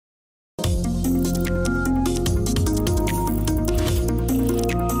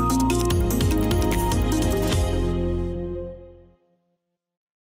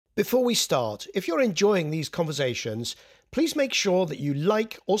Before we start, if you're enjoying these conversations, please make sure that you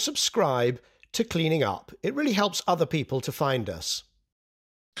like or subscribe to Cleaning Up. It really helps other people to find us.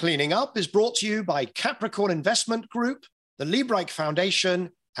 Cleaning Up is brought to you by Capricorn Investment Group, the Liebreich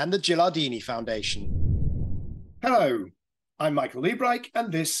Foundation, and the Gilardini Foundation. Hello, I'm Michael Liebreich,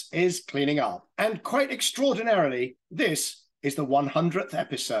 and this is Cleaning Up. And quite extraordinarily, this is the 100th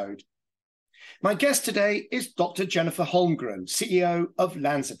episode. My guest today is Dr. Jennifer Holmgren, CEO of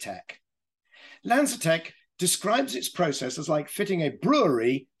LanzaTech. LanzaTech describes its process as like fitting a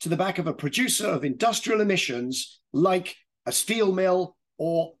brewery to the back of a producer of industrial emissions, like a steel mill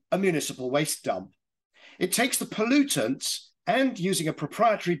or a municipal waste dump. It takes the pollutants and, using a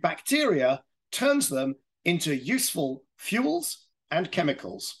proprietary bacteria, turns them into useful fuels and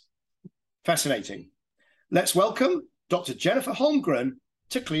chemicals. Fascinating. Let's welcome Dr. Jennifer Holmgren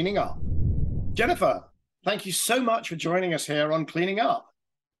to Cleaning Up. Jennifer, thank you so much for joining us here on Cleaning Up.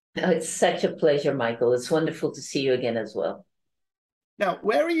 Oh, it's such a pleasure, Michael. It's wonderful to see you again as well. Now,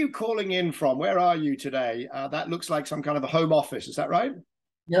 where are you calling in from? Where are you today? That looks like some kind of a home office. Is that right?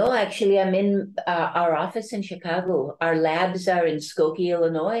 No, actually, I'm in our office in Chicago. Our labs are in Skokie,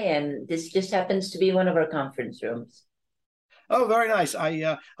 Illinois, and this just happens to be one of our conference rooms. Oh, very nice.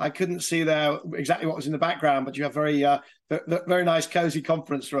 I couldn't see there exactly what was in the background, but you have very nice, cozy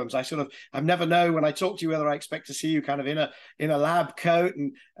conference rooms. I've never know when I talk to you whether I expect to see you kind of in a lab coat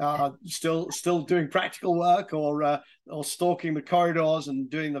and still doing practical work or stalking the corridors and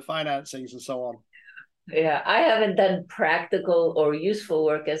doing the financings and so on. Yeah, I haven't done practical or useful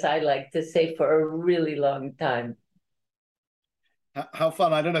work, as I like to say, for a really long time. How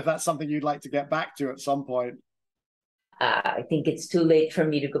fun. I don't know if that's something you'd like to get back to at some point. I think it's too late for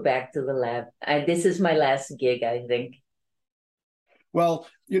me to go back to the lab. This is my last gig, I think. Well,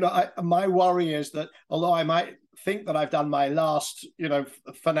 my worry is that although I might think that I've done my last,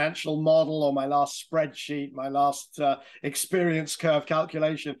 financial model or my last spreadsheet, my last experience curve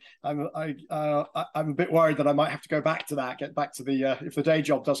calculation, I'm a bit worried that I might have to go back to that, get back to the if the day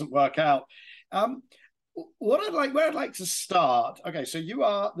job doesn't work out. Where I'd like to start. Okay, so you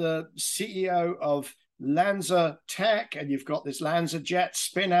are the CEO of LanzaTech, and you've got this LanzaJet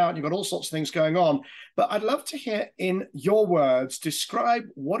spin out, you've got all sorts of things going on. But I'd love to hear, in your words, describe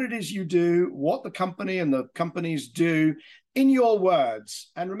what it is you do, what the company and the companies do, in your words.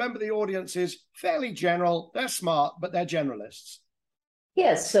 And remember, the audience is fairly general. They're smart, but they're generalists.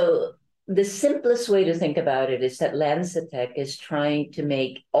 Yes, so the simplest way to think about it is that LanzaTech is trying to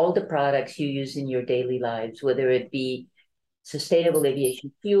make all the products you use in your daily lives, whether it be sustainable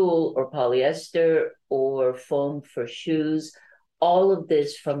aviation fuel or polyester or foam for shoes, all of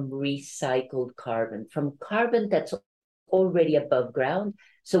this from recycled carbon, from carbon that's already above ground,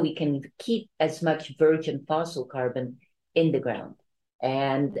 so we can keep as much virgin fossil carbon in the ground.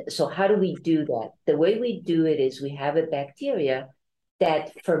 And so how do we do that? The way we do it is we have a bacteria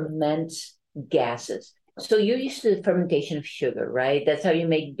that ferments gases. So you're used to the fermentation of sugar, right? That's how you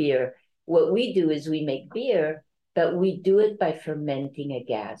make beer. What we do is we make beer, but we do it by fermenting a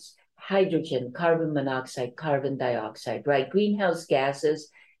gas, hydrogen, carbon monoxide, carbon dioxide, right? Greenhouse gases,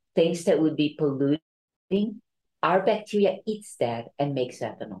 things that would be polluting. Our bacteria eats that and makes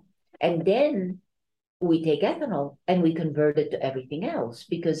ethanol. And then we take ethanol and we convert it to everything else,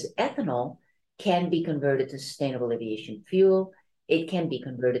 because ethanol can be converted to sustainable aviation fuel. It can be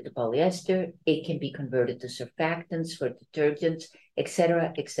converted to polyester. It can be converted to surfactants for detergents, et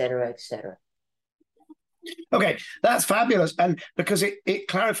cetera, et cetera, et cetera. Okay, that's fabulous. And because it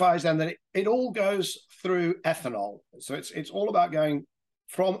clarifies then that it all goes through ethanol. So it's all about going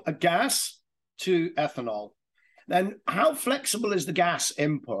from a gas to ethanol. Then how flexible is the gas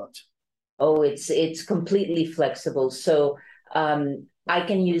input? Oh, it's completely flexible. So I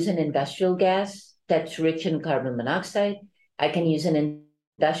can use an industrial gas that's rich in carbon monoxide. I can use an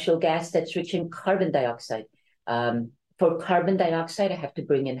industrial gas that's rich in carbon dioxide. For carbon dioxide, I have to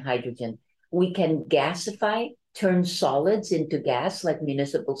bring in hydrogen. We can gasify, turn solids into gas, like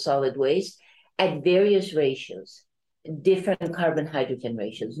municipal solid waste, at various ratios, different carbon-hydrogen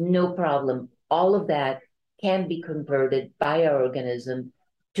ratios, no problem. All of that can be converted by our organism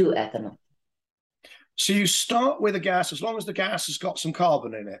to ethanol. So you start with a gas, as long as the gas has got some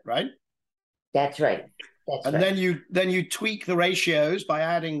carbon in it, right? That's right. And then you tweak the ratios by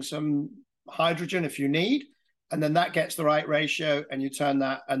adding some hydrogen if you need. And then that gets the right ratio, and you turn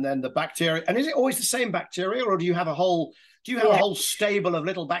that, and then the bacteria. And is it always the same bacteria, or do you have a whole stable of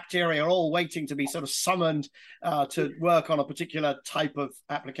little bacteria all waiting to be sort of summoned to work on a particular type of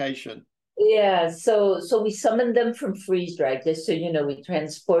application? Yeah, so we summon them from freeze dried, just so you know, we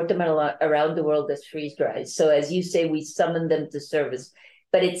transport them around the world as freeze dried. So as you say, we summon them to service.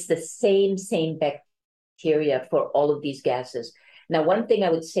 but it's the same bacteria for all of these gases. Now, one thing I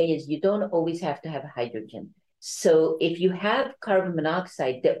would say is you don't always have to have hydrogen. So if you have carbon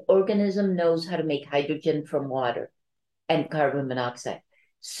monoxide, the organism knows how to make hydrogen from water and carbon monoxide.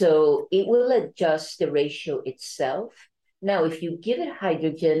 So it will adjust the ratio itself. Now, if you give it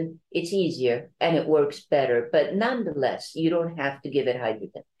hydrogen, it's easier and it works better. But nonetheless, you don't have to give it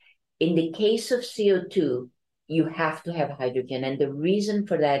hydrogen. In the case of CO2, you have to have hydrogen. And the reason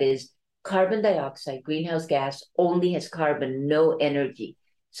for that is carbon dioxide, greenhouse gas, only has carbon, no energy.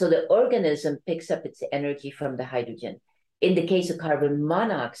 So the organism picks up its energy from the hydrogen. In the case of carbon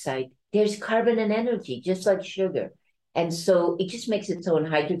monoxide, there's carbon and energy, just like sugar. And so it just makes its own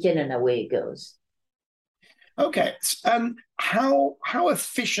hydrogen and away it goes. Okay. How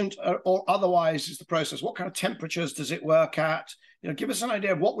efficient or otherwise is the process? What kind of temperatures does it work at? Give us an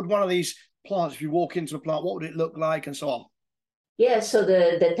idea of what would one of these plants, if you walk into a plant, what would it look like and so on? Yeah, so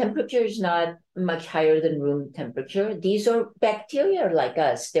the temperature is not much higher than room temperature. These are bacteria like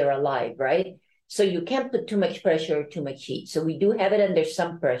us, they're alive, right? So you can't put too much pressure or too much heat. So we do have it under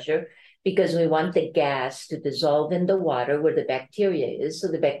some pressure because we want the gas to dissolve in the water where the bacteria is. So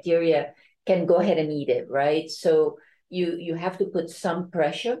the bacteria can go ahead and eat it, right? So you have to put some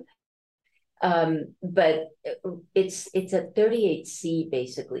pressure. But it's at 38°C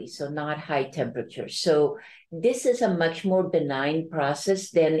basically, so not high temperature. So this is a much more benign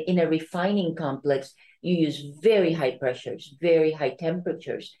process than in a refining complex. You use very high pressures, very high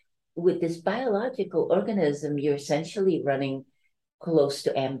temperatures. With this biological organism, you're essentially running close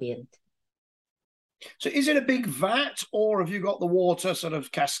to ambient. So is it a big vat, or have you got the water sort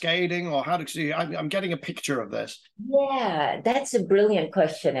of cascading, or how do you, I'm getting a picture of this. Yeah, that's a brilliant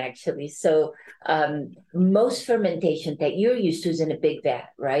question, actually. So most fermentation that you're used to is in a big vat,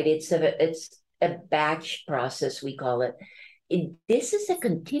 right? It's a batch process, we call it. This is a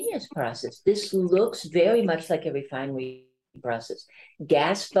continuous process. This looks very much like a refinery process.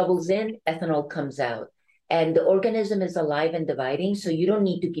 Gas bubbles in, ethanol comes out. And the organism is alive and dividing, so you don't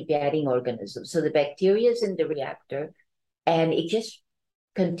need to keep adding organisms. So the bacteria is in the reactor, and it just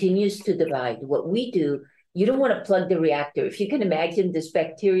continues to divide. What we do, you don't want to plug the reactor. If you can imagine this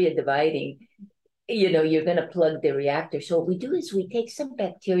bacteria dividing, you're going to plug the reactor. So what we do is we take some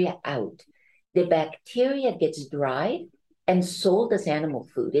bacteria out. The bacteria gets dried and sold as animal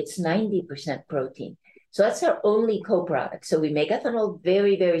food. It's 90% protein. So that's our only co-product. So we make ethanol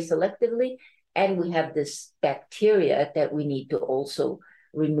very, very selectively, and we have this bacteria that we need to also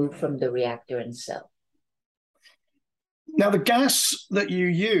remove from the reactor and sell. Now, the gas that you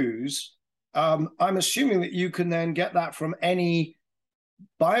use, I'm assuming that you can then get that from any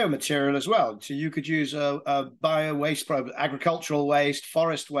biomaterial as well. So you could use a bio waste probe, agricultural waste,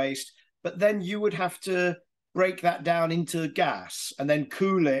 forest waste, but then you would have to break that down into gas and then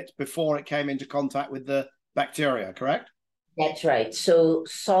cool it before it came into contact with the bacteria, correct? That's right. So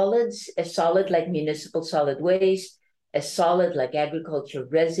solids, a solid like municipal solid waste, a solid like agriculture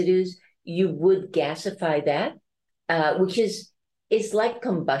residues, you would gasify that, which is like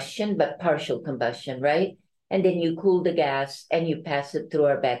combustion, but partial combustion, right? And then you cool the gas and you pass it through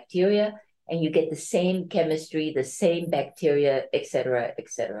our bacteria, and you get the same chemistry, the same bacteria, et cetera, et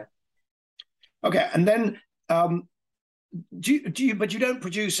cetera. Okay, and then but you don't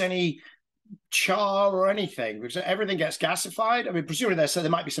produce any char or anything, because everything gets gasified? I mean, presumably there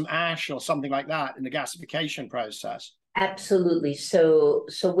might be some ash or something like that in the gasification process. Absolutely. So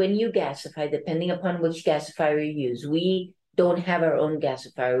when you gasify, depending upon which gasifier you use, we don't have our own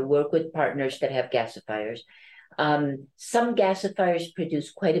gasifier. We work with partners that have gasifiers. Some gasifiers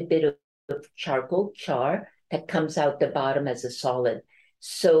produce quite a bit of charcoal, char, that comes out the bottom as a solid.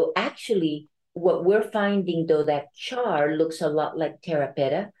 So actually, what we're finding, though, that char looks a lot like terra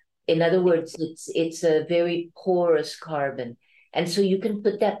peta. In other words, it's a very porous carbon. And so you can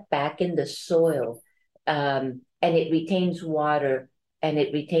put that back in the soil, and it retains water and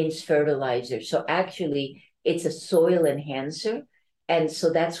it retains fertilizer. So actually, it's a soil enhancer. And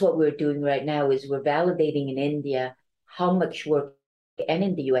so that's what we're doing right now is we're validating in India how much work, and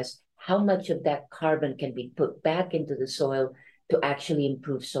in the US, how much of that carbon can be put back into the soil to actually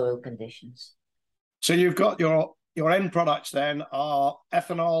improve soil conditions. So you've got your end products then are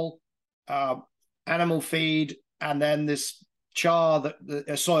ethanol, animal feed, and then this char,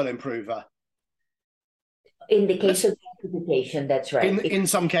 a soil improver. In the case of gasification, that's right. In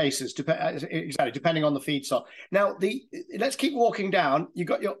some cases, exactly, depending on the feedstock. Now, let's keep walking down. You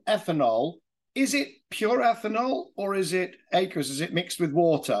got your ethanol. Is it pure ethanol, or is it aqueous? Is it mixed with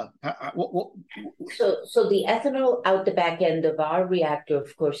water? So the ethanol out the back end of our reactor,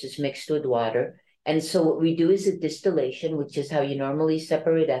 of course, is mixed with water. And so what we do is a distillation, which is how you normally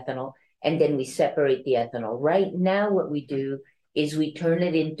separate ethanol, and then we separate the ethanol. Right now, what we do is we turn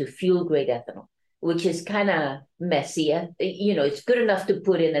it into fuel-grade ethanol, which is kind of messy. It's good enough to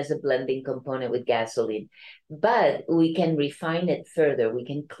put in as a blending component with gasoline, but we can refine it further. We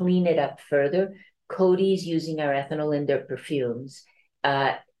can clean it up further. Cody's using our ethanol in their perfumes.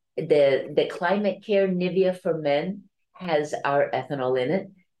 The Climate Care Nivea for Men has our ethanol in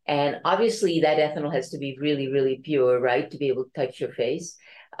it. And obviously that ethanol has to be really, really pure, right, to be able to touch your face.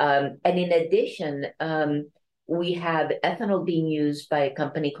 And in addition, we have ethanol being used by a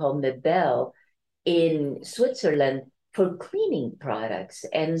company called Mibel in Switzerland for cleaning products.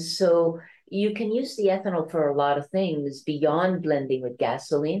 And so you can use the ethanol for a lot of things beyond blending with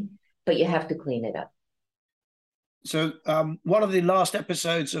gasoline, but you have to clean it up. So one of the last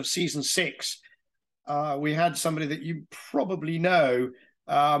episodes of season 6, we had somebody that you probably know,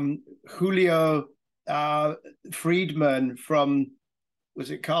 Julio Friedman from, was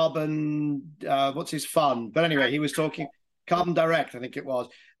it Carbon, what's his fund? But anyway, he was talking, Carbon Direct, I think it was.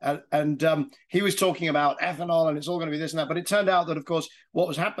 And he was talking about ethanol and it's all going to be this and that. But it turned out that, of course, what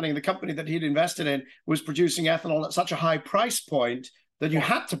was happening, the company that he'd invested in was producing ethanol at such a high price point that you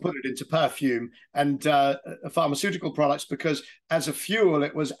had to put it into perfume and pharmaceutical products, because as a fuel,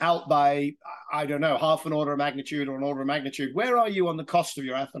 it was out by, I don't know, half an order of magnitude or an order of magnitude. Where are you on the cost of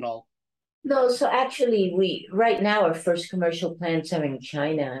your ethanol? No, so actually right now our first commercial plants are in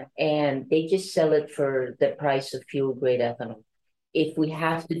China and they just sell it for the price of fuel grade ethanol. If we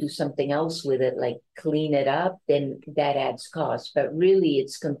have to do something else with it, like clean it up, then that adds cost. But really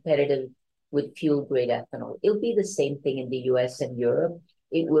it's competitive with fuel grade ethanol. It'll be the same thing in the US and Europe.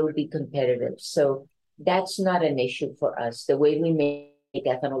 It will be competitive. So that's not an issue for us. The way we make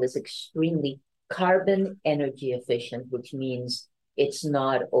ethanol is extremely carbon energy efficient, which means it's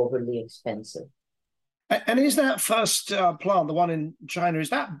not overly expensive. And is that first plant, the one in China, is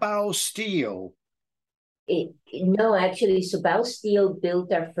that Baosteel? No, actually, so Baosteel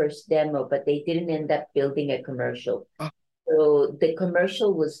built our first demo, but they didn't end up building a commercial. So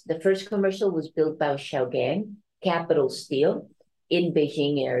the first commercial was built by Xiaogang Capital Steel in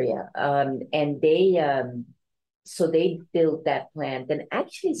Beijing area. And they built that plant. And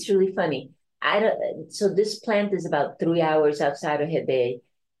actually, it's really funny. So this plant is about 3 hours outside of Hebei,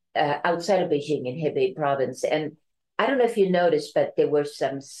 outside of Beijing in Hebei province. And I don't know if you noticed, but there were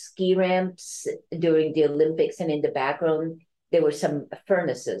some ski ramps during the Olympics, and in the background, there were some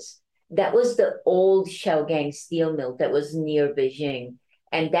furnaces. That was the old Xiaogang steel mill that was near Beijing,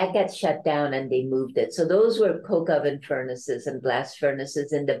 and that got shut down and they moved it. So those were coke oven furnaces and blast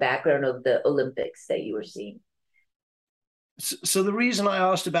furnaces in the background of the Olympics that you were seeing. So the reason I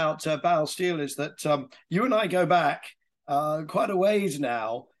asked about Baosteel is that you and I go back quite a ways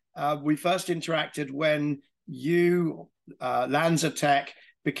now. We first interacted when you, LanzaTech,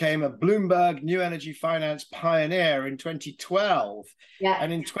 became a Bloomberg New Energy Finance pioneer in 2012. Yeah.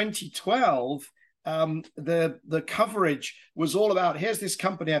 And in 2012, the coverage was all about, here's this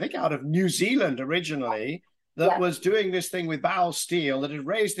company, I think out of New Zealand originally, that was doing this thing with Baosteel that had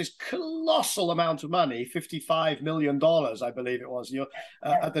raised this colossal amount of money, $55 million, I believe it was,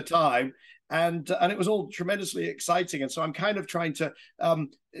 at the time. And it was all tremendously exciting. And so I'm kind of trying to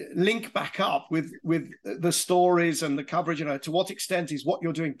link back up with the stories and the coverage, to what extent is what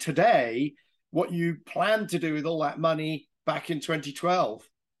you're doing today what you planned to do with all that money back in 2012?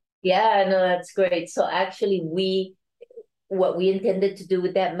 Yeah, no, that's great. So actually, what we intended to do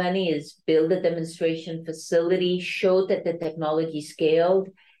with that money is build a demonstration facility, show that the technology scaled,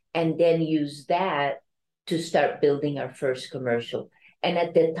 and then use that to start building our first commercial. And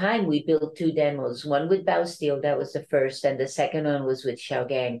at the time, we built 2 demos, one with Baosteel, that was the first, and the second one was with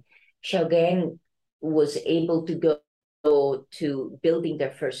Xiaogang. Xiaogang was able to go to building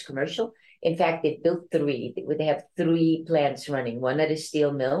their first commercial. In fact, they built 3. They have 3 plants running, 1 at a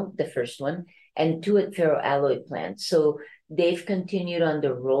steel mill, the first one, and 2 at ferroalloy plants. So they've continued on the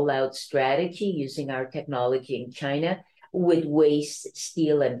rollout strategy using our technology in China with waste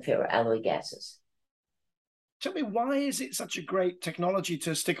steel and ferroalloy gases. Tell me, why is it such a great technology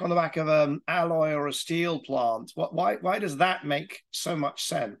to stick on the back of an alloy or a steel plant? Why does that make so much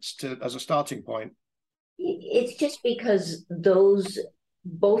sense as a starting point? It's just because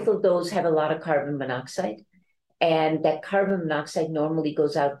both of those have a lot of carbon monoxide, and that carbon monoxide normally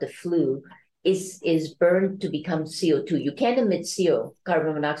goes out the flue, is burned to become CO2. You can't emit CO.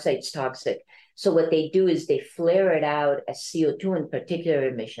 Carbon monoxide is toxic. So what they do is they flare it out as CO2 in particular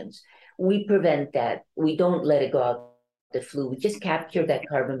emissions. We prevent that. We don't let it go out the flue. We just capture that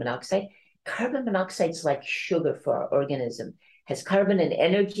carbon monoxide. Carbon monoxide is like sugar for our organism. has carbon and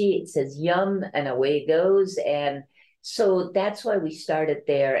energy. It says yum, and away it goes. And so that's why we started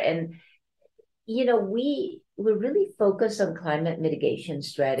there. And we're really focused on climate mitigation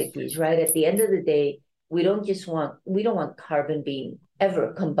strategies, right? At the end of the day, we don't want carbon being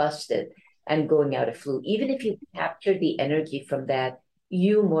ever combusted and going out of flue. Even if you capture the energy from that,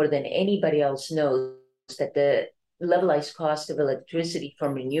 you more than anybody else knows that the levelized cost of electricity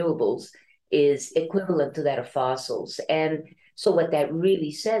from renewables is equivalent to that of fossils. And so what that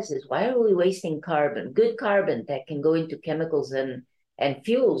really says is, why are we wasting carbon, good carbon that can go into chemicals and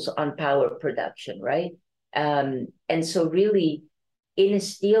fuels on power production, right? And so really, in a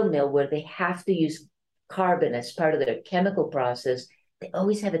steel mill where they have to use carbon as part of their chemical process, they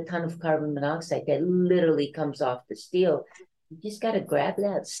always have a ton of carbon monoxide that literally comes off the steel. You just got to grab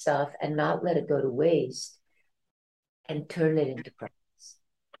that stuff and not let it go to waste and turn it into products.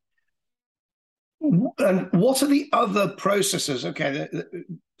 And what are the other processes? Okay, the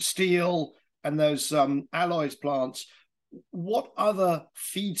steel and those alloys plants. What other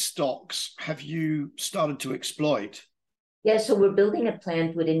feedstocks have you started to exploit? Yeah, so we're building a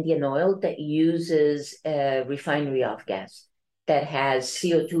plant with Indian Oil that uses a refinery off gas that has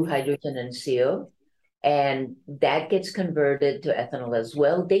CO2, hydrogen, and CO, and that gets converted to ethanol as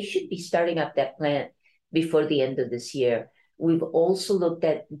well. They should be starting up that plant before the end of this year. We've also looked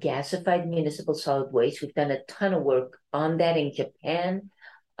at gasified municipal solid waste. We've done a ton of work on that in Japan.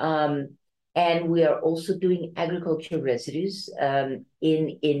 And we are also doing agriculture residues in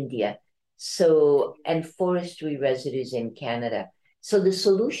India. And forestry residues in Canada. So the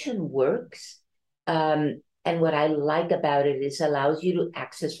solution works. And what I like about it is allows you to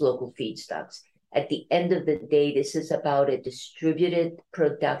access local feedstocks. At the end of the day, this is about a distributed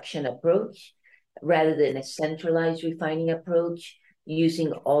production approach rather than a centralized refining approach,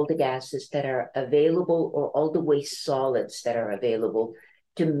 using all the gases that are available or all the waste solids that are available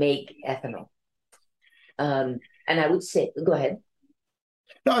to make ethanol. And I would say, go ahead.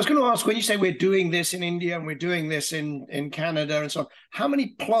 No, I was going to ask, when you say we're doing this in India and we're doing this in Canada and so on, how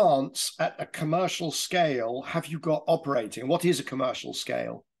many plants at a commercial scale have you got operating? What is a commercial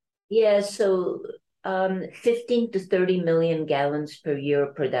scale? Yeah, so 15 to 30 million gallons per year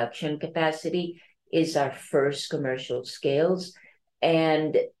production capacity is our first commercial scales.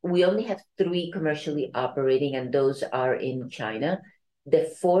 And we only have 3 commercially operating, and those are in China.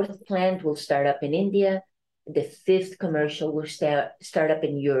 The 4th plant will start up in India. The 5th commercial will start up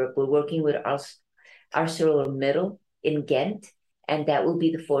in Europe. We're working with ArcelorMittal in Ghent, and that will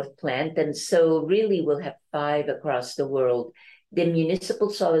be the 4th plant. And so really we'll have 5 across the world. The municipal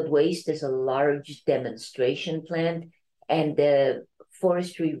solid waste is a large demonstration plant, and the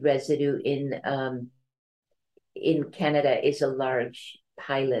forestry residue in Canada is a large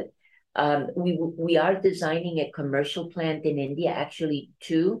pilot. We are designing a commercial plant in India, actually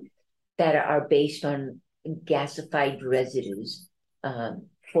 2, that are based on gasified residues,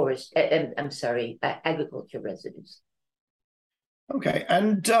 agriculture residues. Okay,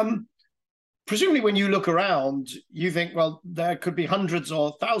 and presumably when you look around, you think, well, there could be hundreds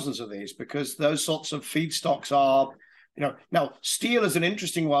or thousands of these, because those sorts of feedstocks are, now steel is an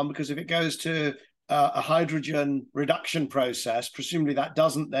interesting one, because if it goes to a hydrogen reduction process, presumably that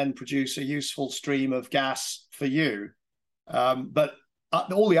doesn't then produce a useful stream of gas for you. But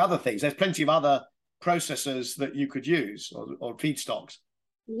all the other things, there's plenty of other processes that you could use, or feedstocks.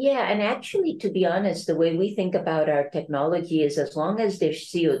 Yeah, and actually, to be honest, the way we think about our technology is, as long as there's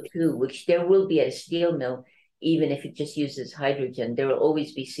CO2, which there will be at a steel mill, even if it just uses hydrogen, there will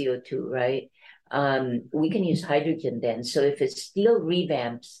always be CO2, right? We can use hydrogen then. So if a steel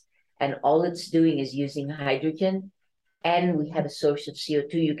revamps and all it's doing is using hydrogen, and we have a source of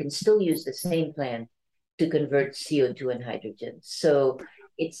CO2, you can still use the same plant to convert CO2 and hydrogen. So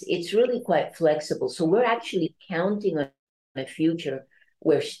it's really quite flexible. So we're actually counting on a future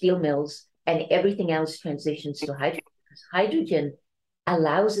where steel mills and everything else transitions to hydrogen. Because hydrogen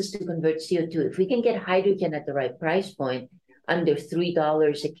allows us to convert CO2. If we can get hydrogen at the right price point, under $3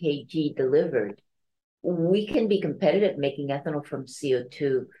 a kg delivered, we can be competitive making ethanol from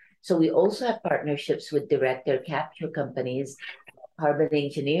CO2. So we also have partnerships with direct air capture companies, carbon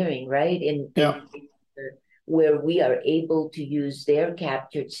engineering, right? Where we are able to use their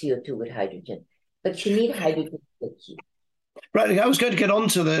captured CO2 with hydrogen. But you need hydrogen. Right. I was going to get on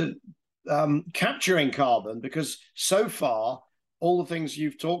to the capturing carbon, because so far, all the things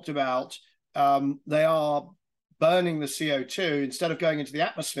you've talked about, they are burning the CO2. Instead of going into the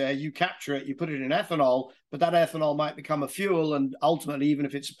atmosphere, you capture it, you put it in ethanol, but that ethanol might become a fuel. And ultimately, even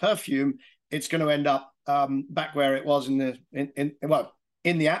if it's a perfume, it's going to end up back where it was in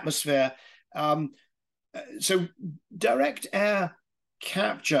the atmosphere. so direct air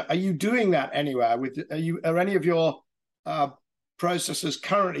capture, are you doing that anywhere? Are any of your processors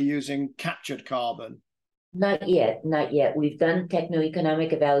currently using captured carbon? Not yet, not yet. We've done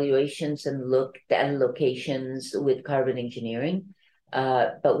techno-economic evaluations and looked at locations with carbon engineering,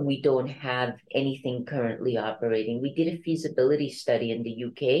 but we don't have anything currently operating. We did a feasibility study in the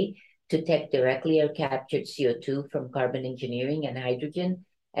UK to take directly air captured CO2 from carbon engineering and hydrogen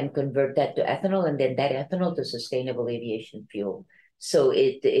and convert that to ethanol, and then that ethanol to sustainable aviation fuel. So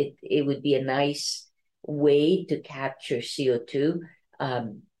it would be a nice way to capture CO2.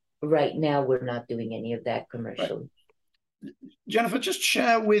 Right now, we're not doing any of that commercially. Right. Jennifer, just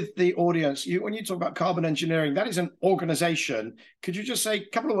share with the audience, when you talk about carbon engineering, that is an organization. Could you just say a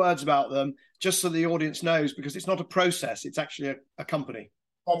couple of words about them, just so the audience knows, because it's not a process, it's actually a company.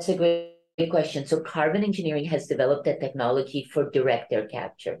 That's a great question. So carbon engineering has developed a technology for direct air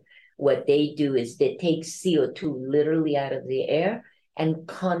capture. What they do is they take CO2 literally out of the air and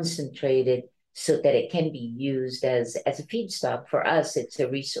concentrate it so that it can be used as a feedstock. For us, it's a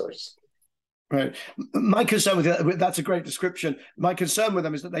resource. Right. My concern with that's a great description. My concern with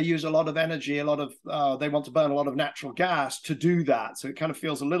them is that they use a lot of energy, they want to burn a lot of natural gas to do that. So it kind of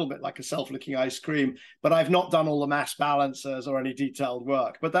feels a little bit like a self-licking ice cream, but I've not done all the mass balancers or any detailed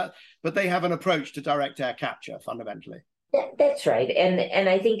work, but they have an approach to direct air capture fundamentally. That's right. And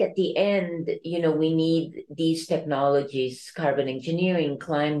I think at the end, we need these technologies, carbon engineering,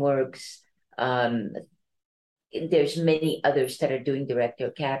 Climeworks. There's many others that are doing direct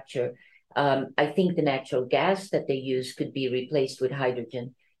air capture. I think the natural gas that they use could be replaced with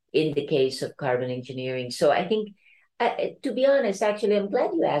hydrogen in the case of carbon engineering. So I think, to be honest, actually, I'm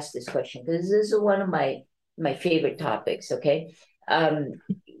glad you asked this question, because this is one of my favorite topics, okay?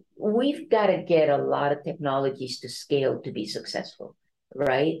 We've got to get a lot of technologies to scale to be successful,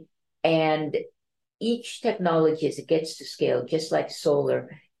 right? And each technology, as it gets to scale, just like solar,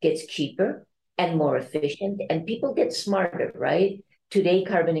 gets cheaper and more efficient, and people get smarter, right? Today,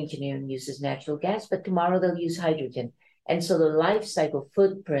 carbon engineering uses natural gas, but tomorrow they'll use hydrogen. And so the life cycle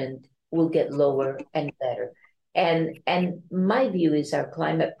footprint will get lower and better. And my view is our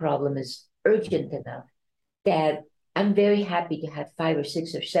climate problem is urgent enough that I'm very happy to have 5 or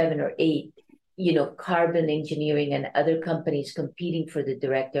 6 or 7 or 8, carbon engineering and other companies competing for the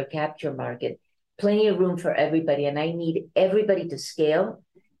direct air capture market. Plenty of room for everybody. And I need everybody to scale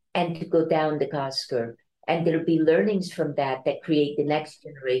and to go down the cost curve. And there'll be learnings from that create the next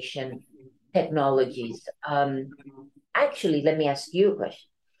generation technologies. Actually, let me ask you a question,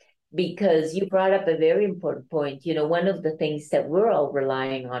 because you brought up a very important point. One of the things that we're all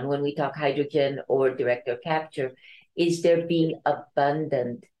relying on when we talk hydrogen or direct air capture is there being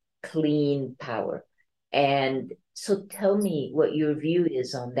abundant, clean power. And so tell me what your view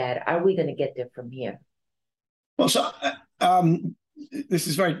is on that. Are we going to get there from here? Well, so this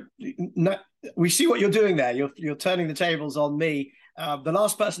is we see what you're doing there. You're turning the tables on me. The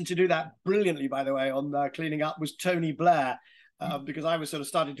last person to do that brilliantly, by the way, on Cleaning Up was Tony Blair, because I was sort of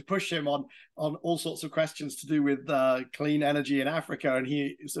starting to push him on all sorts of questions to do with clean energy in Africa, and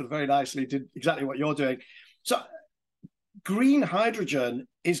he sort of very nicely did exactly what you're doing. So green hydrogen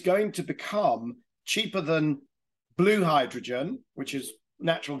is going to become cheaper than blue hydrogen, which is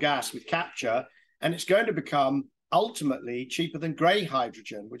natural gas with capture, and it's going to become ultimately cheaper than grey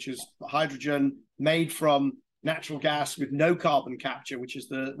hydrogen, which is hydrogen made from natural gas with no carbon capture, which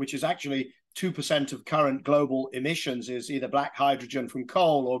is actually 2% of current global emissions is either black hydrogen from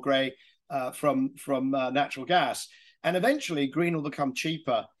coal or grey from natural gas. And eventually green will become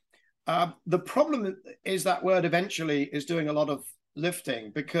cheaper. The problem is that word eventually is doing a lot of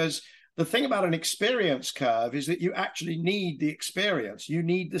lifting, because the thing about an experience curve is that you actually need the experience. You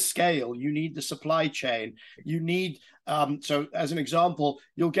need the scale. You need the supply chain. You need, so as an example,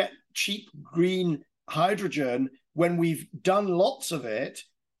 you'll get cheap green hydrogen when we've done lots of it,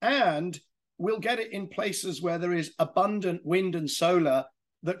 and we'll get it in places where there is abundant wind and solar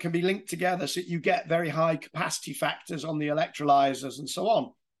that can be linked together, so you get very high capacity factors on the electrolyzers and so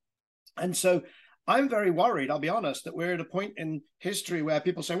on. And so I'm very worried, I'll be honest, that we're at a point in history where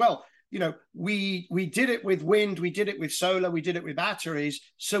people say, well, we did it with wind, we did it with solar, we did it with batteries,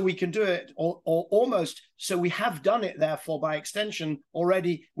 so we can do it, or almost, so we have done it, therefore, by extension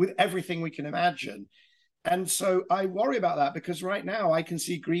already with everything we can imagine. And so I worry about that, because right now I can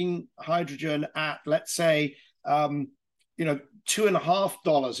see green hydrogen at, let's say,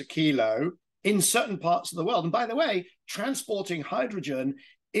 $2.50 a kilo in certain parts of the world. And by the way, transporting hydrogen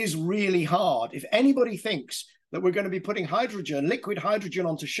is really hard. If anybody thinks that we're going to be putting hydrogen, liquid hydrogen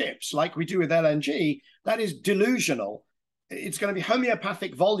onto ships like we do with LNG, that is delusional. it's going to be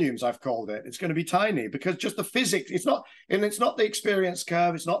homeopathic volumes, I've called it. It's going to be tiny because just the physics, it's not the experience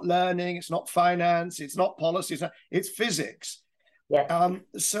curve, it's not learning, it's not finance, it's not policy, it's physics. Yeah.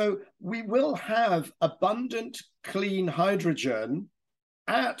 So we will have abundant clean hydrogen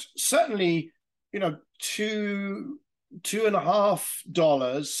at certainly,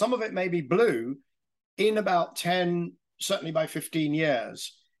 $2.50. Some of it may be blue in about 10, certainly by 15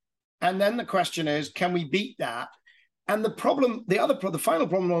 years. And then the question is, can we beat that? And the final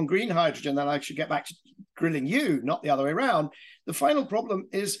problem on green hydrogen, then I should get back to grilling you, not the other way around. The final problem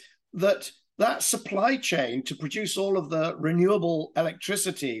is that supply chain to produce all of the renewable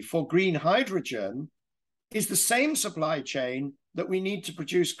electricity for green hydrogen is the same supply chain that we need to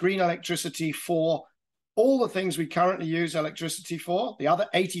produce green electricity for all the things we currently use electricity for, the other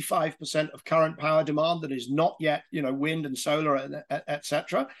 85% of current power demand that is not yet, wind and solar, et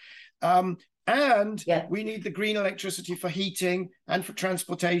cetera. And we need the green electricity for heating and for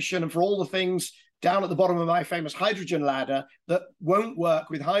transportation and for all the things down at the bottom of my famous hydrogen ladder that won't work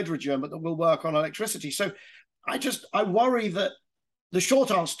with hydrogen, but that will work on electricity. So I worry that the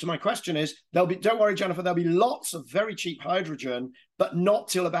short answer to my question is don't worry, Jennifer, there'll be lots of very cheap hydrogen, but not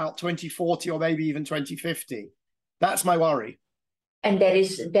till about 2040 or maybe even 2050. That's my worry. And that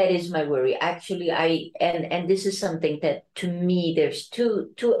is my worry. Actually, and this is something that, to me, there's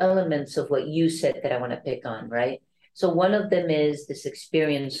two elements of what you said that I want to pick on, right? So one of them is this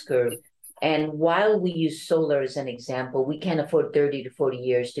experience curve. And while we use solar as an example, we can't afford 30 to 40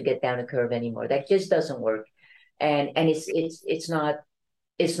 years to get down a curve anymore. That just doesn't work. And it's not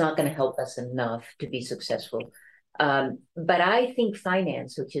going to help us enough to be successful. But I think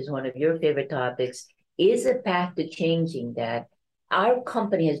finance, which is one of your favorite topics, is a path to changing that. Our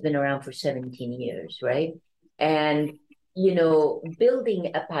company has been around for 17 years, right? And,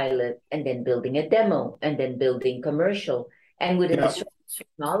 building a pilot and then building a demo and then building commercial. And with the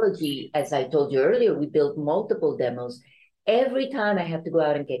technology, as I told you earlier, we built multiple demos. Every time I have to go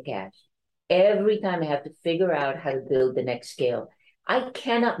out and get cash. Every time I have to figure out how to build the next scale. I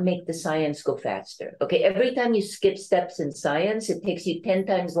cannot make the science go faster. Okay, every time you skip steps in science, it takes you 10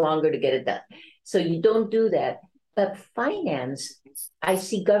 times longer to get it done. So you don't do that. But finance, I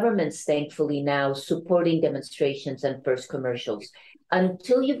see governments, thankfully, now supporting demonstrations and first commercials.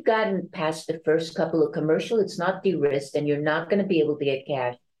 Until you've gotten past the first couple of commercials, it's not de-risked and you're not going to be able to get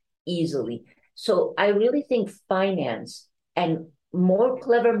cash easily. So I really think finance and more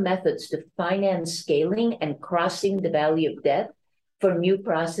clever methods to finance scaling and crossing the valley of death for new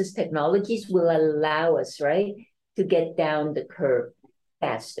process technologies will allow us, right, to get down the curve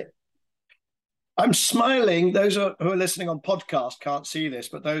faster. I'm smiling. Those who are listening on podcast can't see this,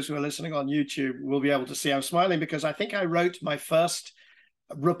 but those who are listening on YouTube will be able to see I'm smiling because I think I wrote my first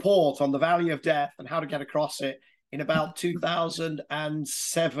report on the Valley of Death and how to get across it in about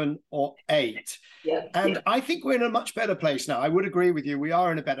 2007 or 8. Yeah. And I think we're in a much better place now. I would agree with you. We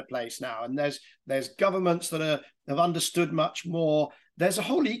are in a better place now. And there's governments that have understood much more. There's a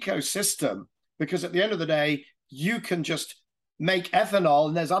whole ecosystem because at the end of the day, you can just make ethanol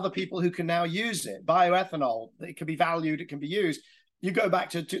and there's other people who can now use it. Bioethanol, it can be valued, it can be used. You go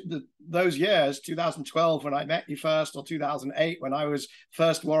back to those years, 2012 when I met you first, or 2008 when I was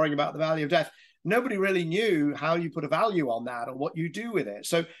first worrying about the Valley of Death. Nobody really knew how you put a value on that or what you do with it.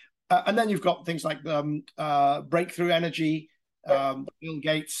 So, and then you've got things like Breakthrough Energy, Bill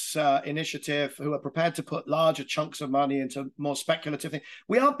Gates initiative, who are prepared to put larger chunks of money into more speculative things.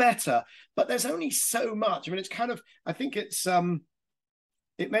 We are better, but there's only so much. I mean, it's kind of, I think it's,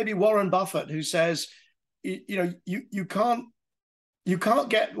 it may be Warren Buffett who says, you can't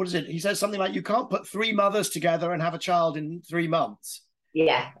get, what is it? He says something like, you can't put 3 mothers together and have a child in 3 months.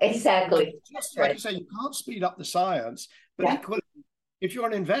 Yeah, exactly. Just like you say, you can't speed up the science, but equally, if you're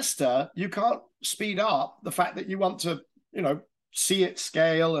an investor, you can't speed up the fact that you want to, see it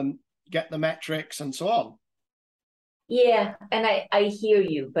scale and get the metrics and so on. Yeah, and I hear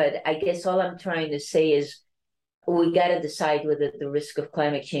you, but I guess all I'm trying to say is we got to decide whether the risk of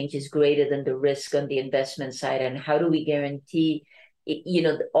climate change is greater than the risk on the investment side, and how do we guarantee,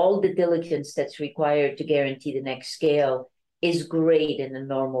 all the diligence that's required to guarantee the next scale is great in a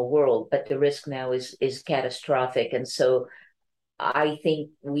normal world, but the risk now is catastrophic. And so I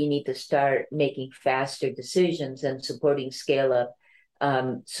think we need to start making faster decisions and supporting scale up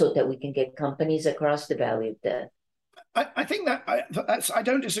so that we can get companies across the valley of death. I think that I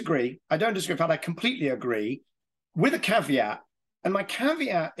don't disagree. I don't disagree. In fact, I completely agree with a caveat. And my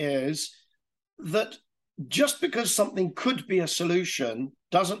caveat is that just because something could be a solution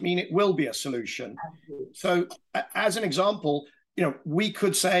doesn't mean it will be a solution. So as an example, we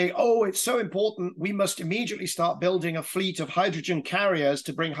could say, oh, it's so important, we must immediately start building a fleet of hydrogen carriers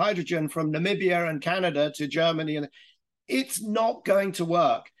to bring hydrogen from Namibia and Canada to Germany. And it's not going to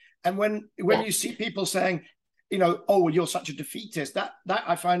work. And when you see people saying, oh, well, you're such a defeatist, that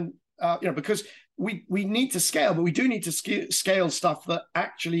I find, because we need to scale, but we do need to scale stuff that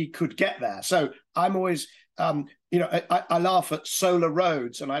actually could get there. So I'm always, I laugh at solar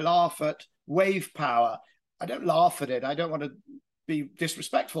roads and I laugh at wave power. I don't laugh at it. I don't want to be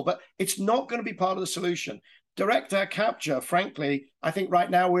disrespectful, but it's not going to be part of the solution. Direct air capture, frankly, I think right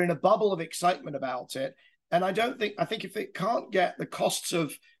now we're in a bubble of excitement about it. And I think if it can't get the costs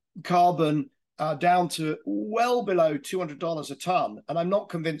of carbon down to well below $200 a ton, and I'm not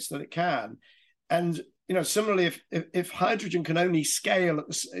convinced that it can. And similarly, if hydrogen can only scale,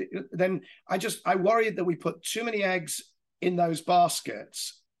 then I worried that we put too many eggs in those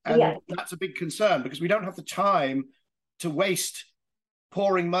baskets. And that's a big concern because we don't have the time to waste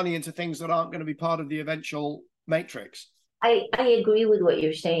pouring money into things that aren't going to be part of the eventual matrix. I agree with what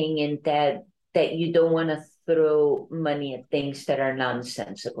you're saying in that you don't want to throw money at things that are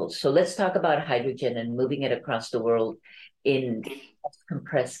nonsensical. So let's talk about hydrogen and moving it across the world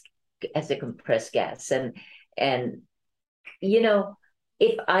as a compressed gas. And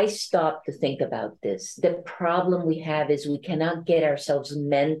if I stop to think about this, the problem we have is we cannot get ourselves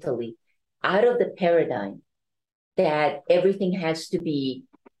mentally out of the paradigm that everything has to be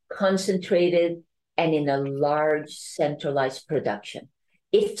concentrated and in a large centralized production.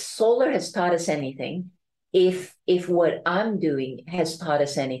 If solar has taught us anything, if what I'm doing has taught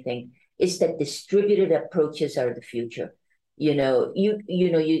us anything, is that distributed approaches are the future. You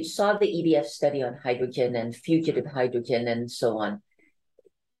saw the EDF study on hydrogen and fugitive hydrogen and so on.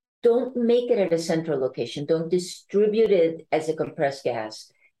 Don't make it at a central location. Don't distribute it as a compressed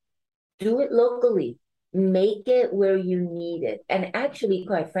gas. Do it locally. Make it where you need it. And actually,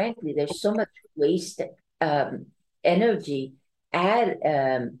 quite frankly, there's so much waste energy at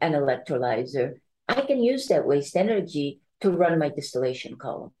an electrolyzer. I can use that waste energy to run my distillation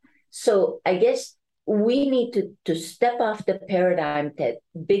column. So I guess we need to step off the paradigm that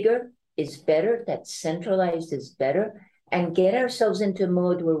bigger is better, that centralized is better, and get ourselves into a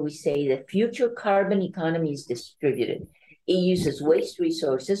mode where we say the future carbon economy is distributed. It uses waste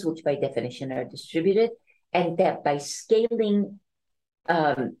resources, which by definition are distributed, and that by scaling,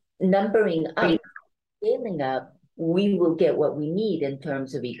 scaling up, we will get what we need in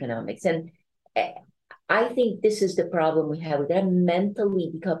terms of economics. And I think this is the problem we have. We got to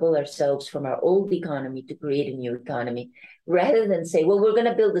mentally decouple ourselves from our old economy to create a new economy, rather than say, well, we're going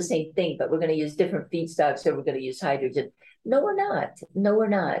to build the same thing, but we're going to use different feedstocks, so we're going to use hydrogen. No, we're not. No, we're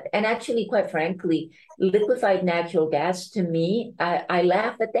not. And actually, quite frankly, liquefied natural gas, to me, I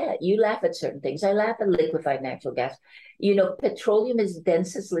laugh at that. You laugh at certain things. I laugh at liquefied natural gas. Petroleum is the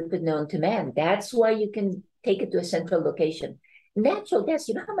densest liquid known to man. That's why you can take it to a central location. Natural gas,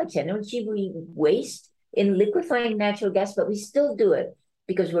 you know how much energy we waste in liquefying natural gas, but we still do it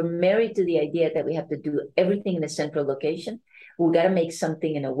because we're married to the idea that we have to do everything in a central location. We got to make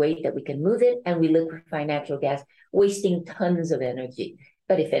something in a way that we can move it, and we liquefy natural gas, wasting tons of energy.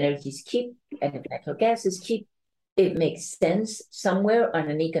 But if energy is cheap and if natural gas is cheap, it makes sense somewhere on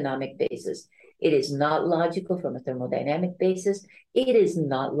an economic basis. It is not logical from a thermodynamic basis. It is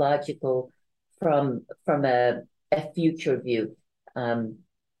not logical from a future view.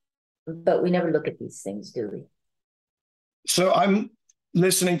 But we never look at these things, do we? So I'm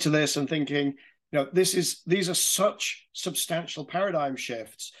listening to this and thinking, these are such substantial paradigm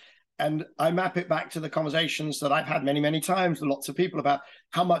shifts. And I map it back to the conversations that I've had many, many times with lots of people about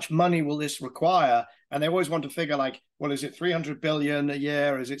how much money will this require? And they always want to figure well, is it 300 billion a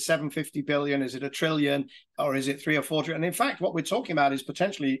year? Is it 750 billion? Is it $1 trillion? Or is it 3 or 4 trillion? And in fact, what we're talking about is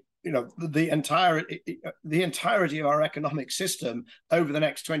potentially, the entirety of our economic system over the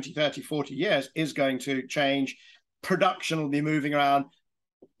next 20, 30, 40 years is going to change. Production will be moving around.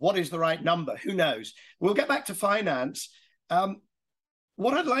 What is the right number? Who knows? We'll get back to finance.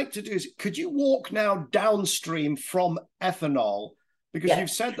 What I'd like to do is, could you walk now downstream from ethanol? Because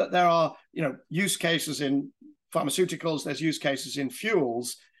you've said that there are, use cases in pharmaceuticals, there's use cases in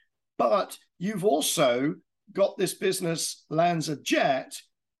fuels, but you've also got this business, LanzaJet,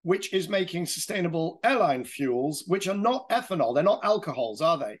 which is making sustainable airline fuels, which are not ethanol. They're not alcohols,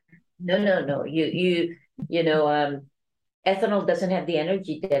 are they? No. Ethanol doesn't have the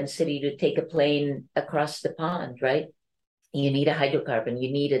energy density to take a plane across the pond, right? You need a hydrocarbon.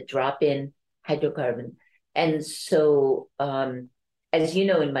 You need a drop-in hydrocarbon. And so, as you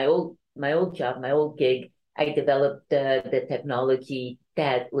know, in my old job, my old gig, I developed the technology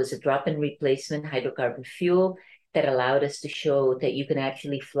that was a drop-in replacement hydrocarbon fuel. that allowed us to show that you can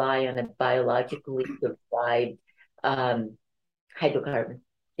actually fly on a biologically derived hydrocarbon.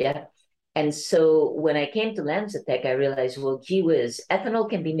 Yeah. And so when I came to LanzaTech, I realized, well, gee whiz, ethanol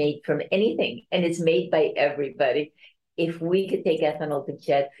can be made from anything, and it's made by everybody. If we could take ethanol to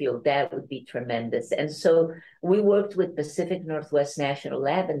jet fuel, that would be tremendous. And so we worked with Pacific Northwest National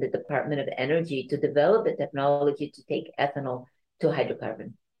Lab and the Department of Energy to develop a technology to take ethanol to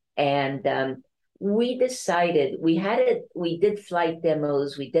hydrocarbon. And we decided, we did flight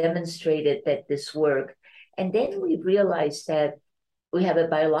demos, we demonstrated that this worked. And then we realized that we have a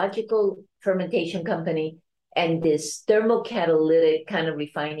biological fermentation company and this thermocatalytic kind of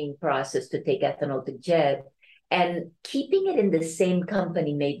refining process to take ethanol to jet. And keeping it in the same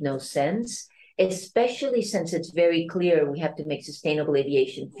company made no sense, especially since it's very clear we have to make sustainable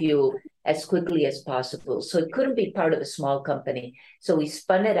aviation fuel as quickly as possible. So it couldn't be part of a small company. So we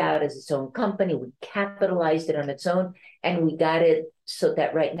spun it out as its own company. We capitalized it on its own, and we got it so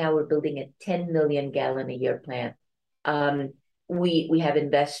that right now we're building a 10 million gallon a year plant. We have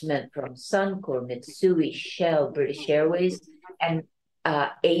investment from Suncor, Mitsui, Shell, British Airways, and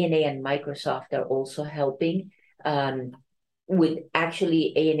ANA and Microsoft are also helping with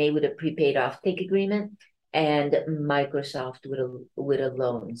actually ANA with a prepaid offtake agreement and Microsoft with a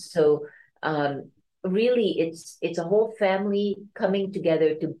loan. So really, it's a whole family coming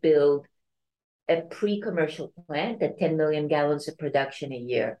together to build a pre-commercial plant at 10 million gallons of production a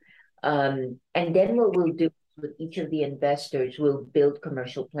year. And then what we'll do with each of the investors, we'll build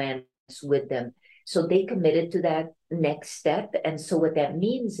commercial plans with them. So they committed to that next step. And so what that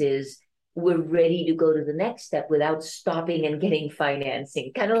means is we're ready to go to the next step without stopping and getting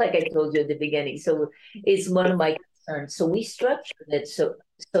financing, kind of like I told you at the beginning. So it's one of my concerns. So we structured it so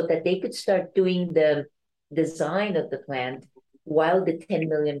that they could start doing the design of the plant while the 10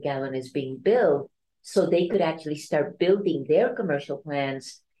 million gallon is being built, so they could actually start building their commercial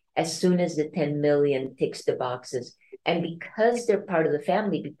plans as soon as the 10 million ticks the boxes. And because they're part of the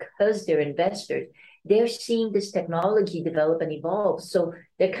family, because they're investors, they're seeing this technology develop and evolve. So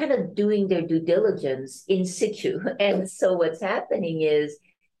they're kind of doing their due diligence in situ. And so what's happening is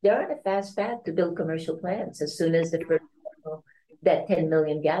they're on a fast path to build commercial plants as soon as the first, that 10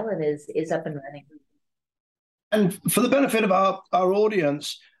 million gallon is up and running. And for the benefit of our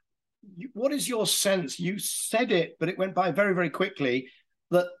audience, what is your sense? You said it, but it went by very, very quickly,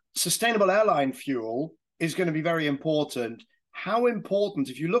 that sustainable airline fuel is going to be very important. How important,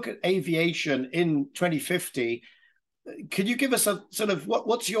 if you look at aviation in 2050, could you give us a sort of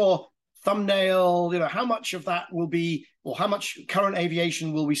what's your thumbnail? You know, how much of that will be, or how much current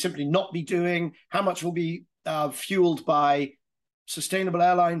aviation will we simply not be doing? How much will be fueled by sustainable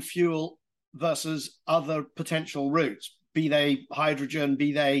airline fuel versus other potential routes, be they hydrogen,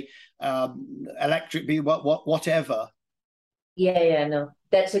 be they electric, be whatever? Yeah, no,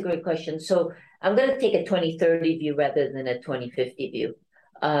 that's a great question. So I'm going to take a 2030 view rather than a 2050 view.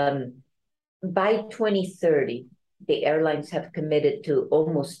 By 2030, the airlines have committed to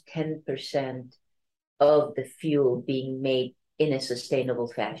almost 10% of the fuel being made in a sustainable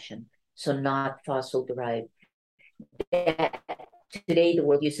fashion, so not fossil derived. Today, the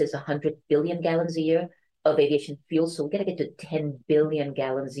world uses 100 billion gallons a year of aviation fuel, so we're going to get to 10 billion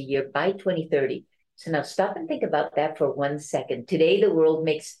gallons a year by 2030. So now stop and think about that for 1 second. Today, the world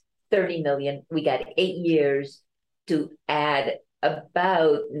makes 30 million. We got 8 years to add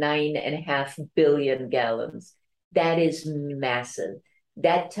about 9.5 billion gallons. That is massive.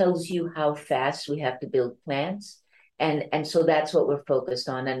 That tells you how fast we have to build plants. And so that's what we're focused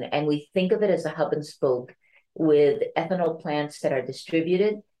on. And we think of it as a hub and spoke with ethanol plants that are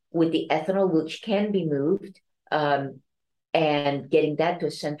distributed, with the ethanol which can be moved, and getting that to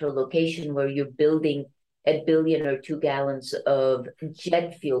a central location where you're building 1 billion or 2 gallons of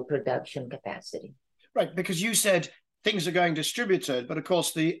jet fuel production capacity. Right, because you said things are going distributed, but of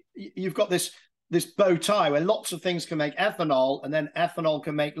course you've got this bow tie where lots of things can make ethanol, and then ethanol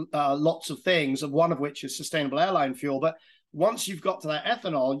can make lots of things, and one of which is sustainable airline fuel. But once you've got to that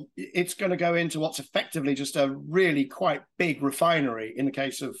ethanol, it's going to go into what's effectively just a really quite big refinery in the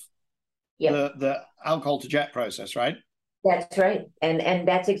case of the alcohol to jet process, right? That's right. And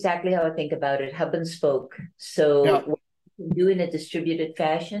that's exactly how I think about it, hub and spoke. So what you can do in a distributed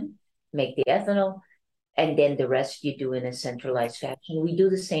fashion, make the ethanol, and then the rest you do in a centralized fashion. We do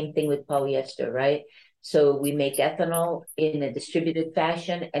the same thing with polyester, right? So we make ethanol in a distributed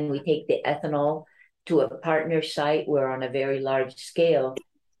fashion, and we take the ethanol to a partner site where on a very large scale,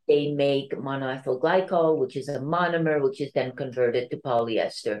 they make monoethyl glycol, which is a monomer, which is then converted to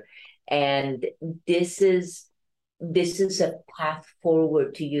polyester. And this is a path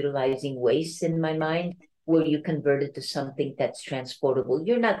forward to utilizing waste in my mind. where you convert it to something that's transportable.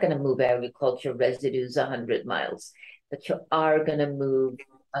 You're not going to move agriculture residues 100 miles, but you are going to move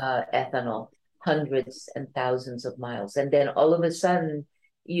ethanol hundreds and thousands of miles. And then all of a sudden,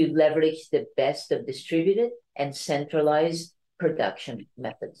 you leverage the best of distributed and centralized production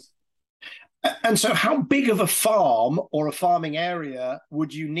methods. And so how big of a farm or a farming area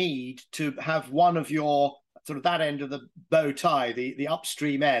would you need to have one of your sort of that end of the bow tie, the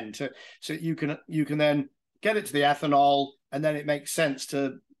upstream end, so you can then get it to the ethanol, and then it makes sense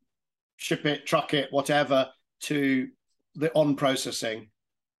to ship it, truck it, whatever, to the on processing?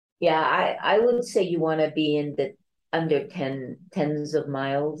 Yeah, I would say you want to be in the under tens of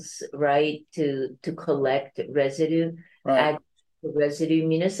miles, right, to collect residue. Right. Residue,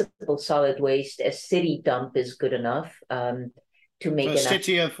 municipal solid waste, a city dump is good enough to make a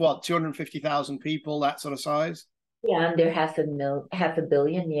city of what, 250,000 people, that sort of size? Yeah, under half a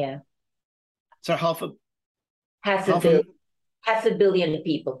billion, yeah. So half a billion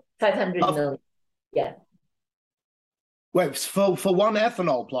people, 500 million, yeah. Wait, for one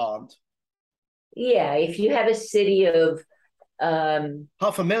ethanol plant? Yeah, if you have a city of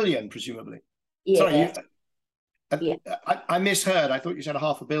 500,000, presumably. Yeah. Sorry, yeah. I misheard. I thought you said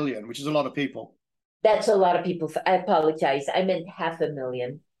 500 million, which is a lot of people. That's a lot of people. I apologize. I meant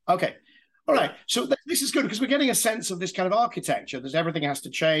 500,000. Okay. All right. So this is good because we're getting a sense of this kind of architecture. There's everything has to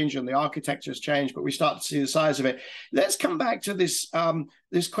change and the architecture has changed, but we start to see the size of it. Let's come back to this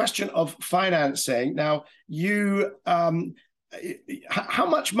this question of financing. Now, you how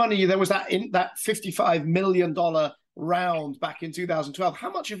much money there was that in that $55 million round back in 2012? How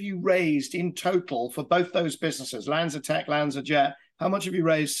much have you raised in total for both those businesses, LanzaTech, LanzaJet? How much have you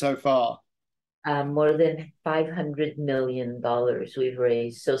raised so far? More than $500 million we've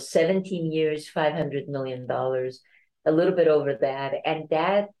raised. So 17 years, $500 million, a little bit over that. And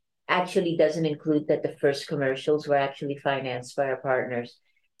that actually doesn't include that the first commercials were actually financed by our partners.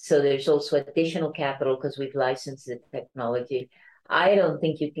 So there's also additional capital because we've licensed the technology. I don't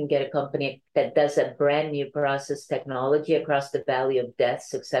think you can get a company that does a brand new process technology across the valley of death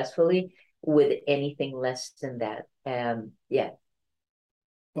successfully with anything less than that. Yeah.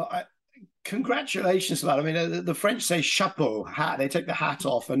 Well, congratulations for that. I mean, the French say chapeau, hat. They take the hat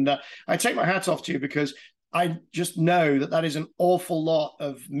off. And I take my hat off to you because I just know that that is an awful lot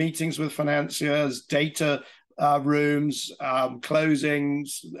of meetings with financiers, data rooms,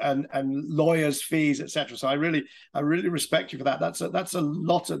 closings, and lawyers' fees, etc. So I really respect you for that. That's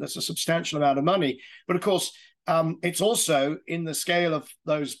a substantial amount of money. But of course, it's also in the scale of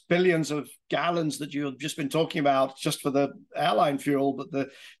those billions of gallons that you've just been talking about, just for the airline fuel. But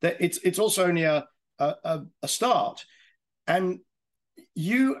it's also only a start. And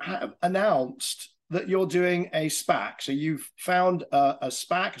you have announced that you're doing a SPAC. So you've found a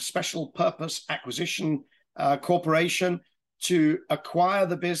SPAC, a special purpose acquisition corporation, to acquire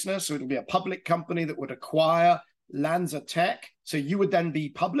the business. So it'll be a public company that would acquire LanzaTech. So you would then be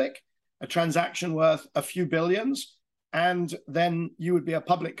public, a transaction worth a few billions, and then you would be a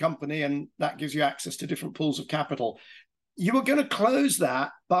public company, and that gives you access to different pools of capital. You were going to close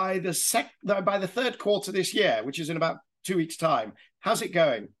that by the third quarter this year, which is in about 2 weeks' time. How's it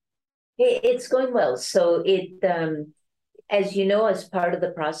going? It's going well. So as you know, as part of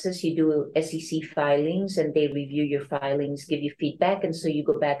the process, you do SEC filings, and they review your filings, give you feedback, and so you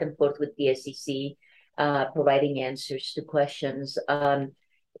go back and forth with the SEC, providing answers to questions.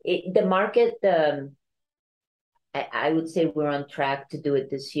 The market, I would say we're on track to do it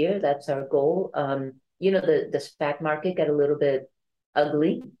this year. That's our goal. The SPAC market got a little bit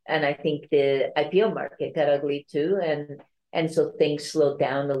ugly, and I think the IPO market got ugly too, and so things slowed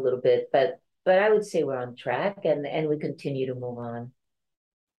down a little bit. But I would say we're on track, and we continue to move on.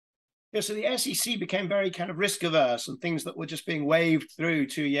 Yeah, so the SEC became very kind of risk averse, and things that were just being waved through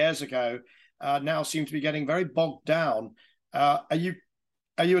 2 years ago now seem to be getting very bogged down. Are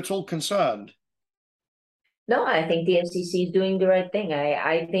you at all concerned? No, I think the SEC is doing the right thing.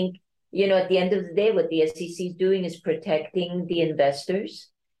 I think, at the end of the day, what the SEC is doing is protecting the investors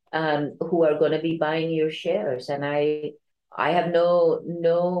who are going to be buying your shares. And I have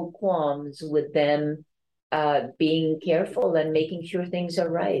no qualms with them being careful and making sure things are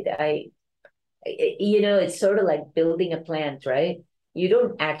right. It's sort of like building a plant, right? You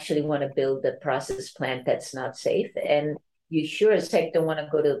don't actually want to build a process plant that's not safe. And you sure as heck don't want to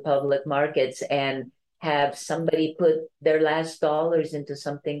go to the public markets and have somebody put their last dollars into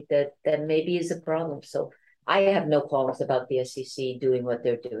something that maybe is a problem. So I have no qualms about the SEC doing what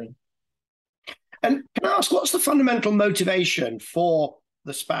they're doing. And can I ask, what's the fundamental motivation for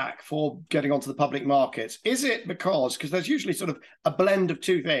the SPAC, for getting onto the public markets? Is it because there's usually sort of a blend of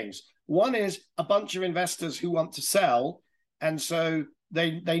two things. One is a bunch of investors who want to sell, and so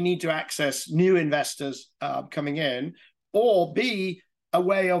they need to access new investors coming in, or B, a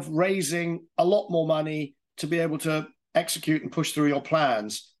way of raising a lot more money to be able to execute and push through your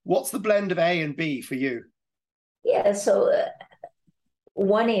plans. What's the blend of A and B for you? Yeah, so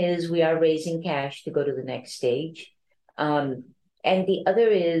one is we are raising cash to go to the next stage. And the other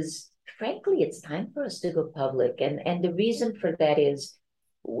is, frankly, it's time for us to go public. And the reason for that is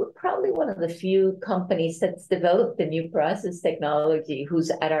we're probably one of the few companies that's developed a new process technology who's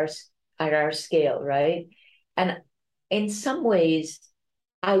at our scale, right? And in some ways,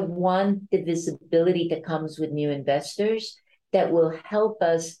 I want the visibility that comes with new investors that will help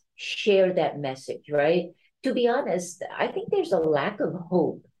us share that message, right? To be honest, I think there's a lack of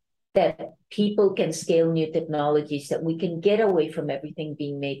hope that people can scale new technologies, that we can get away from everything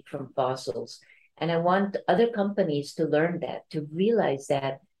being made from fossils. And I want other companies to learn that, to realize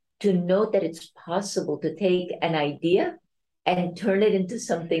that, to know that it's possible to take an idea and turn it into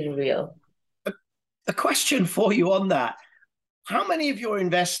something real. A question for you on that. How many of your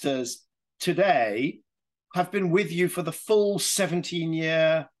investors today have been with you for the full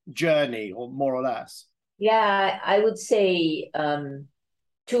 17-year journey, or more or less? Yeah, I would say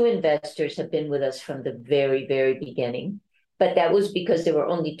two investors have been with us from the very, very beginning. But that was because there were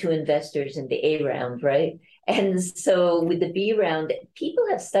only two investors in the A round, right? And so with the B round, people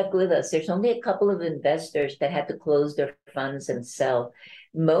have stuck with us. There's only a couple of investors that had to close their funds and sell.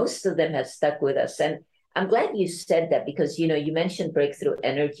 Most of them have stuck with us. And I'm glad you said that because, you mentioned Breakthrough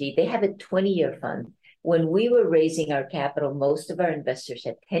Energy. They have a 20-year fund. When we were raising our capital, most of our investors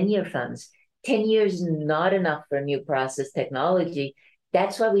had 10-year funds. 10 years is not enough for new process technology.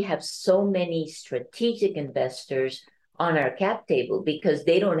 That's why we have so many strategic investors on our cap table, because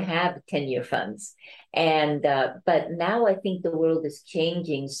they don't have 10-year funds. And but now I think the world is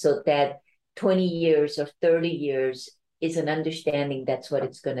changing so that 20 years or 30 years is an understanding that's what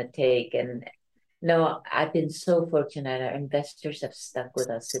it's going to take. And no, I've been so fortunate. Our investors have stuck with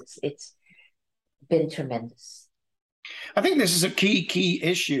us. It's been tremendous. I think this is a key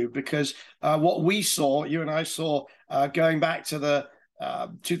issue because what we saw, you and I saw, going back to the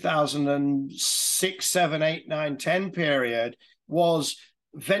 2006, 7, 8, 9, 10 period, was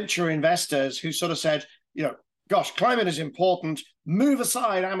venture investors who sort of said, gosh, climate is important. Move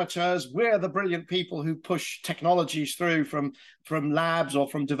aside, amateurs. We're the brilliant people who push technologies through from labs or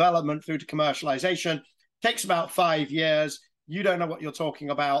from development through to commercialization. Takes about 5 years. You don't know what you're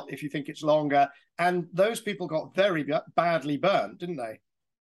talking about if you think it's longer. And those people got very badly burned, didn't they?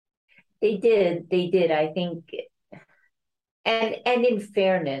 They did. I think, and in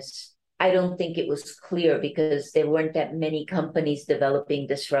fairness, I don't think it was clear because there weren't that many companies developing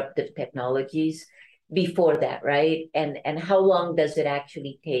disruptive technologies before that, right? And how long does it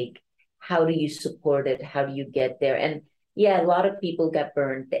actually take? How do you support it? How do you get there? And yeah, a lot of people got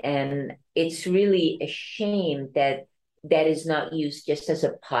burned, and it's really a shame that that is not used just as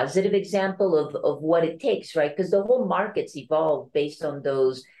a positive example of what it takes, right? Because the whole market's evolved based on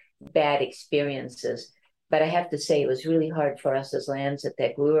those bad experiences. But I have to say, it was really hard for us as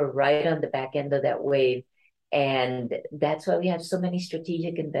LanzaTech. We were right on the back end of that wave. And that's why we have so many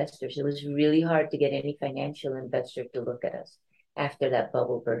strategic investors. It was really hard to get any financial investor to look at us after that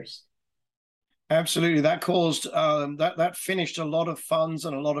bubble burst. Absolutely, that caused that finished a lot of funds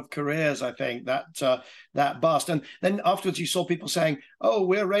and a lot of careers. I think that bust, and then afterwards you saw people saying, "Oh,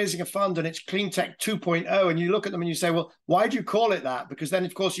 we're raising a fund and it's Clean Tech 2.0," and you look at them and you say, "Well, why do you call it that?" Because then,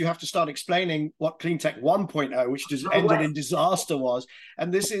 of course, you have to start explaining what Clean Tech 1.0, which just ended in disaster, was.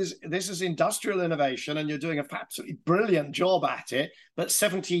 And this is industrial innovation, and you're doing an absolutely brilliant job at it. But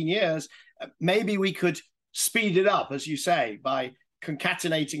 17 years, maybe we could speed it up, as you say, by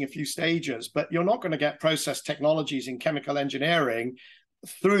concatenating a few stages, but you're not going to get process technologies in chemical engineering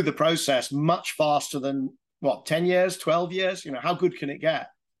through the process much faster than 10 years, 12 years. How good can it get?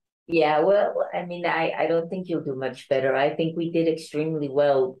 Yeah, well, I mean, I don't think you'll do much better. I think we did extremely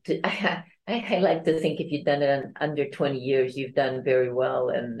well. I like to think if you've done it in under 20 years, you've done very well.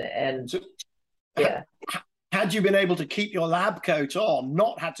 And so, yeah. Had you been able to keep your lab coat on,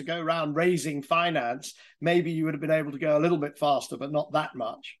 not had to go around raising finance, maybe you would have been able to go a little bit faster, but not that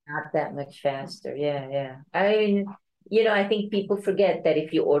much. Not that much faster. Yeah. I mean, I think people forget that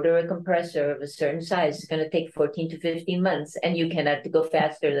if you order a compressor of a certain size, it's going to take 14 to 15 months, and you cannot go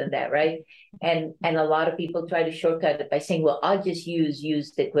faster than that, right? And a lot of people try to shortcut it by saying, well, I'll just use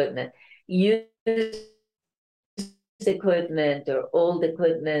used equipment. Used equipment or old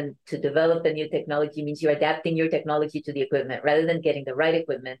equipment to develop a new technology means you're adapting your technology to the equipment rather than getting the right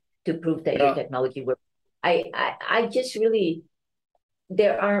equipment to prove that your technology works. I just really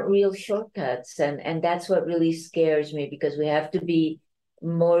there aren't real shortcuts, and that's what really scares me, because we have to be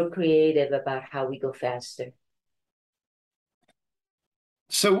more creative about how we go faster.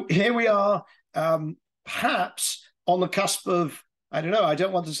 So here we are, perhaps on the cusp of, I don't know, I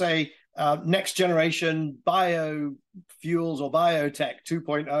don't want to say next generation biofuels or biotech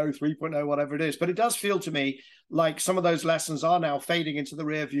 2.0, 3.0, whatever it is, but it does feel to me like some of those lessons are now fading into the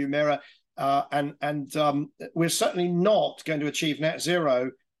rearview mirror. And we're certainly not going to achieve net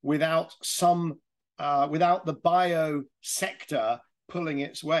zero without without the bio sector pulling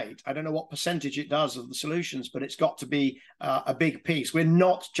its weight. I don't know what percentage it does of the solutions, but it's got to be a big piece. We're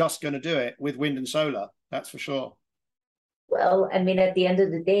not just going to do it with wind and solar, that's for sure. Well, I mean, at the end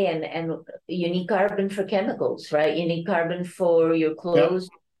of the day, and you need carbon for chemicals, right? You need carbon for your clothes,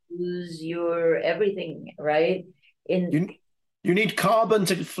 your everything, right? You need carbon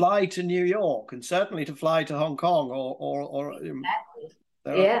to fly to New York, and certainly to fly to Hong Kong or exactly.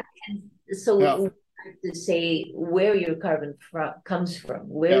 Yeah. And so we have to say where your carbon comes from,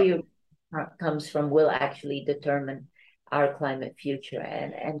 where your comes from will actually determine our climate future.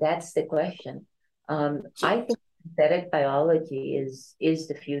 And that's the question. I think synthetic biology is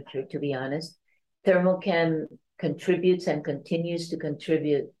the future, to be honest. Thermochem contributes and continues to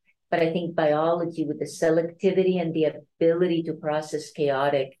contribute, but I think biology, with the selectivity and the ability to process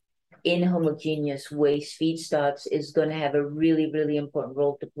chaotic, inhomogeneous waste feedstocks, is going to have a really, really important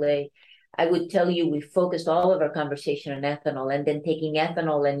role to play. I would tell you, we focused all of our conversation on ethanol, and then taking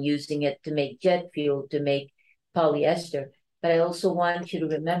ethanol and using it to make jet fuel, to make polyester. But I also want you to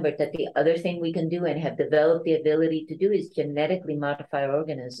remember that the other thing we can do and have developed the ability to do is genetically modify our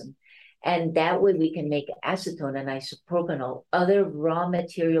organism. And that way we can make acetone and isopropanol, other raw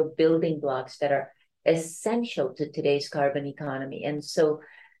material building blocks that are essential to today's carbon economy. And so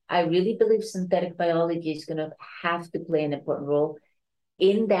I really believe synthetic biology is going to have to play an important role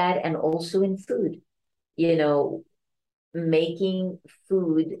in that, and also in food. You know, making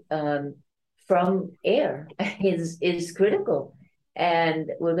food from air is critical, and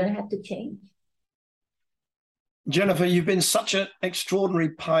we're going to have to change. Jennifer, you've been such an extraordinary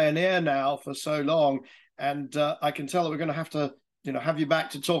pioneer now for so long, and I can tell that we're going to have you back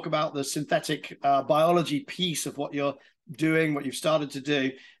to talk about the synthetic biology piece of what you're doing, what you've started to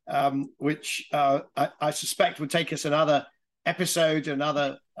do, which I suspect would take us another episode,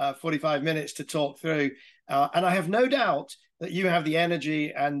 another 45 minutes to talk through. And I have no doubt that you have the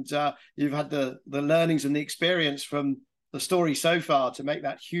energy, and you've had the learnings and the experience from the story so far to make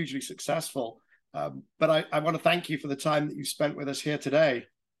that hugely successful. But I want to thank you for the time that you spent with us here today.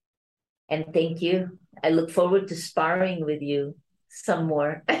 And thank you. I look forward to sparring with you some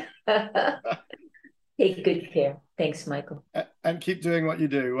more. Take good care. Thanks, Michael. And keep doing what you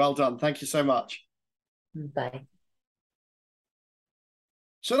do. Well done. Thank you so much. Bye.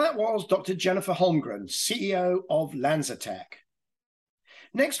 So that was Dr. Jennifer Holmgren, CEO of LanzaTech.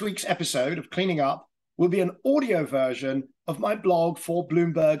 Next week's episode of Cleaning Up will be an audio version of my blog for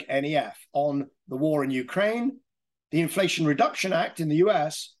Bloomberg NEF on the war in Ukraine, the Inflation Reduction Act in the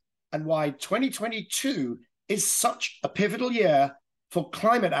US, and why 2022 is such a pivotal year for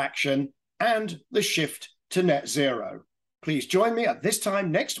climate action and the shift to net zero. Please join me at this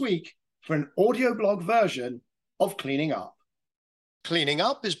time next week for an audio blog version of Cleaning Up. Cleaning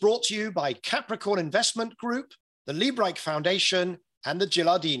Up is brought to you by Capricorn Investment Group, the Liebreich Foundation, and the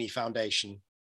Gilardini Foundation.